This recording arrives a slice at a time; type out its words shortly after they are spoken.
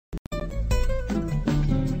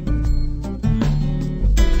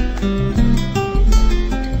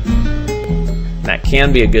that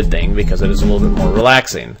can be a good thing because it is a little bit more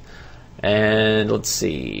relaxing. And let's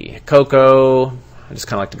see, cocoa, I just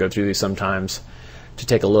kind of like to go through these sometimes to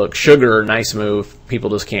take a look. Sugar, nice move. People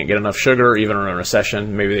just can't get enough sugar, even in a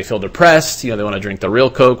recession. Maybe they feel depressed. You know, they want to drink the real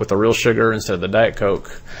Coke with the real sugar instead of the Diet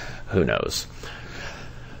Coke. Who knows?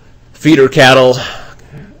 Feeder cattle,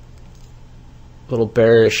 little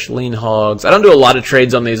bearish, lean hogs. I don't do a lot of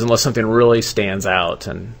trades on these unless something really stands out,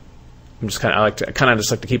 and I'm just kind of just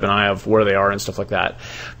like to keep an eye of where they are and stuff like that.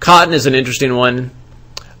 Cotton is an interesting one.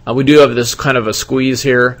 We do have this kind of a squeeze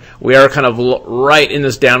here. We are kind of right in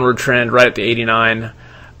this downward trend, right at the 89.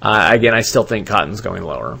 Again, I still think cotton's going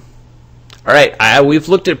lower. All right, we've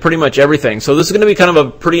looked at pretty much everything. So this is going to be kind of a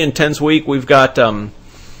pretty intense week. We've got,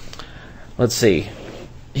 let's see,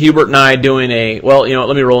 Hubert and I doing well, you know,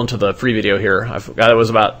 let me roll into the free video here. It was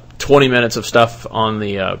about 20 minutes of stuff on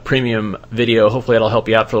the premium video. Hopefully it'll help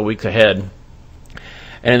you out for the week ahead.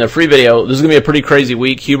 And in the free video, this is going to be a pretty crazy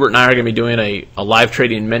week. Hubert and I are going to be doing a live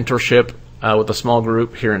trading mentorship with a small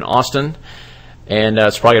group here in Austin. And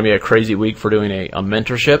it's probably going to be a crazy week for doing a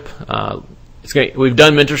mentorship. We've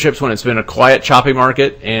done mentorships when it's been a quiet, choppy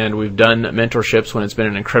market, and we've done mentorships when it's been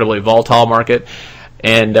an incredibly volatile market.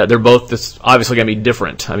 And they're both obviously going to be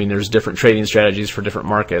different. I mean, there's different trading strategies for different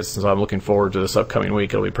markets. So I'm looking forward to this upcoming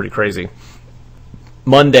week. It'll be pretty crazy.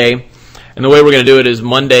 Monday, and the way we're going to do it is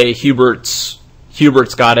Monday, Hubert's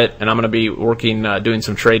got it, and I'm going to be working, doing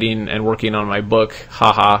some trading and working on my book,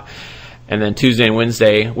 haha. And then Tuesday and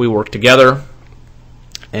Wednesday, we work together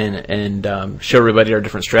and show everybody our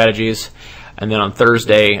different strategies. And then on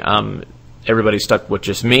Thursday, everybody's stuck with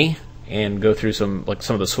just me and go through some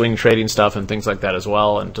of the swing trading stuff and things like that as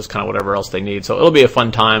well, and just kind of whatever else they need. So it'll be a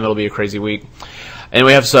fun time. It'll be a crazy week. And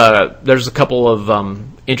we have there's a couple of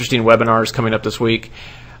interesting webinars coming up this week.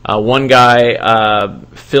 One guy,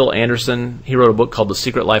 Phil Anderson, he wrote a book called The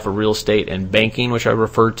Secret Life of Real Estate and Banking, which I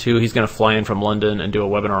referred to. He's going to fly in from London and do a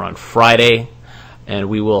webinar on Friday, and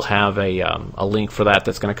we will have a link for that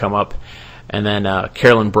that's going to come up. And then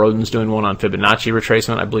Carolyn Broden's doing one on Fibonacci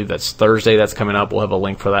retracement. I believe that's Thursday. That's coming up. We'll have a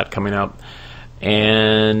link for that coming up.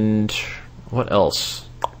 And what else?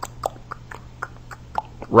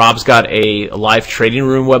 Rob's got a live trading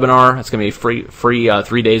room webinar. It's going to be free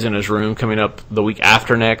 3 days in his room coming up the week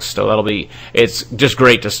after next. So it's just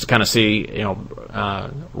great just to kind of see, you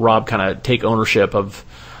know, Rob kind of take ownership of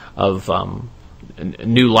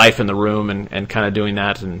new life in the room and kind of doing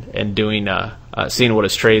that and doing seeing what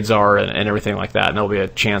his trades are and everything like that. And there'll be a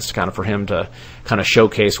chance to for him to kind of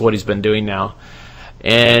showcase what he's been doing now.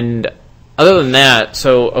 And other than that,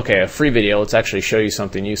 so okay, a free video. Let's actually show you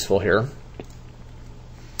something useful here.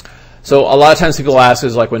 So a lot of times people ask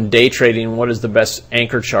is like when day trading, what is the best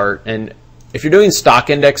anchor chart? And if you're doing stock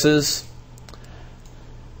indexes,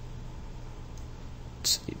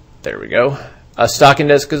 there we go. Stock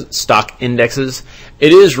indexes,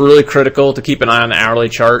 it is really critical to keep an eye on the hourly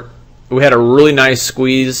chart. We had a really nice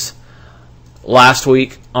squeeze last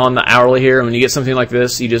week on the hourly here. And when you get something like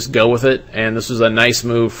this, you just go with it. And this was a nice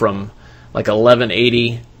move from like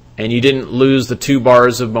 1180. And you didn't lose the 2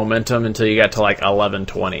 bars of momentum until you got to like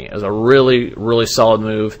 1120. It was a really, really solid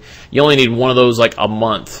move. You only need one of those like a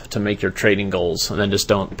month to make your trading goals, and then just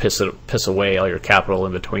don't piss away all your capital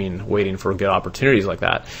in between waiting for good opportunities like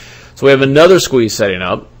that. So we have another squeeze setting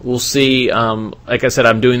up. We'll see. Like I said,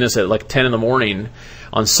 I'm doing this at like 10 in the morning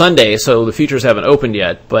on Sunday, so the futures haven't opened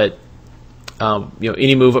yet. But you know,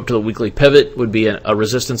 any move up to the weekly pivot would be a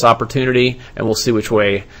resistance opportunity, and we'll see which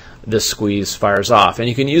way this squeeze fires off. And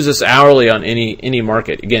you can use this hourly on any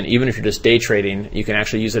market. Again, even if you're just day trading, you can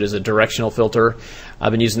actually use it as a directional filter.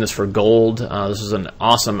 I've been using this for gold. This is an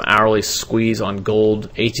awesome hourly squeeze on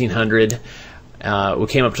gold, 1800. We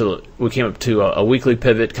came up to a weekly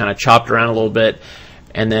pivot, kind of chopped around a little bit,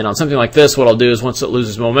 and then on something like this, what I'll do is once it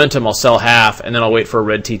loses momentum, I'll sell half, and then I'll wait for a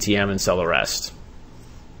red TTM and sell the rest.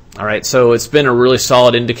 All right, so it's been a really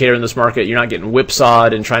solid indicator in this market. You're not getting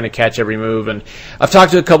whipsawed and trying to catch every move. And I've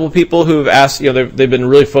talked to a couple of people who've asked, you know, they've been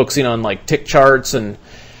really focusing on like tick charts and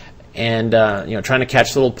you know, trying to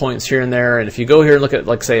catch little points here and there. And if you go here and look at,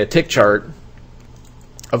 like, say, a tick chart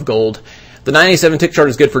of gold, the 987 tick chart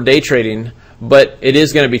is good for day trading, but it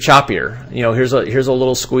is going to be choppier. You know, here's a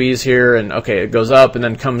little squeeze here, and okay, it goes up and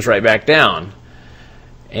then comes right back down.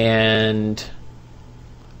 And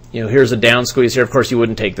you know, here's a down squeeze here. Of course, you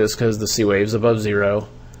wouldn't take this because the C wave's above 0.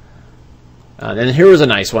 And here was a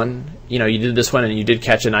nice one. You know, you did this one and you did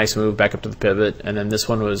catch a nice move back up to the pivot. And then this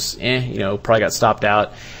one was, you know, probably got stopped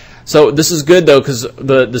out. So this is good though, because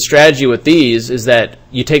the strategy with these is that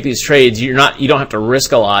you take these trades. You don't have to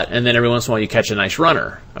risk a lot, and then every once in a while you catch a nice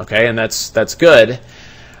runner. Okay, and that's good.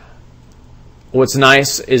 what's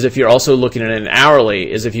nice is if you're also looking at an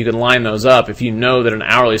hourly, is if you can line those up, if you know that an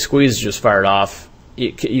hourly squeeze just fired off,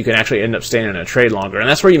 you can actually end up staying in a trade longer. And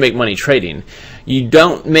that's where you make money trading. You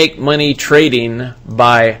don't make money trading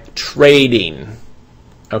by trading.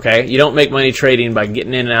 Okay? You don't make money trading by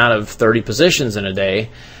getting in and out of 30 positions in a day.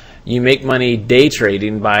 You make money day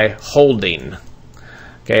trading by holding.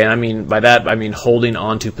 Okay, and I mean by that, I mean holding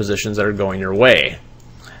on to positions that are going your way.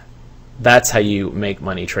 That's how you make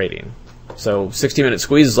money trading. So 60-minute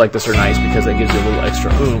squeezes like this are nice because that gives you a little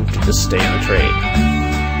extra oomph to just stay in the trade.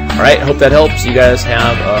 All right, hope that helps. You guys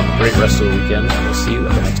have a great rest of the weekend, and we'll see you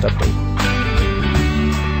at the next update.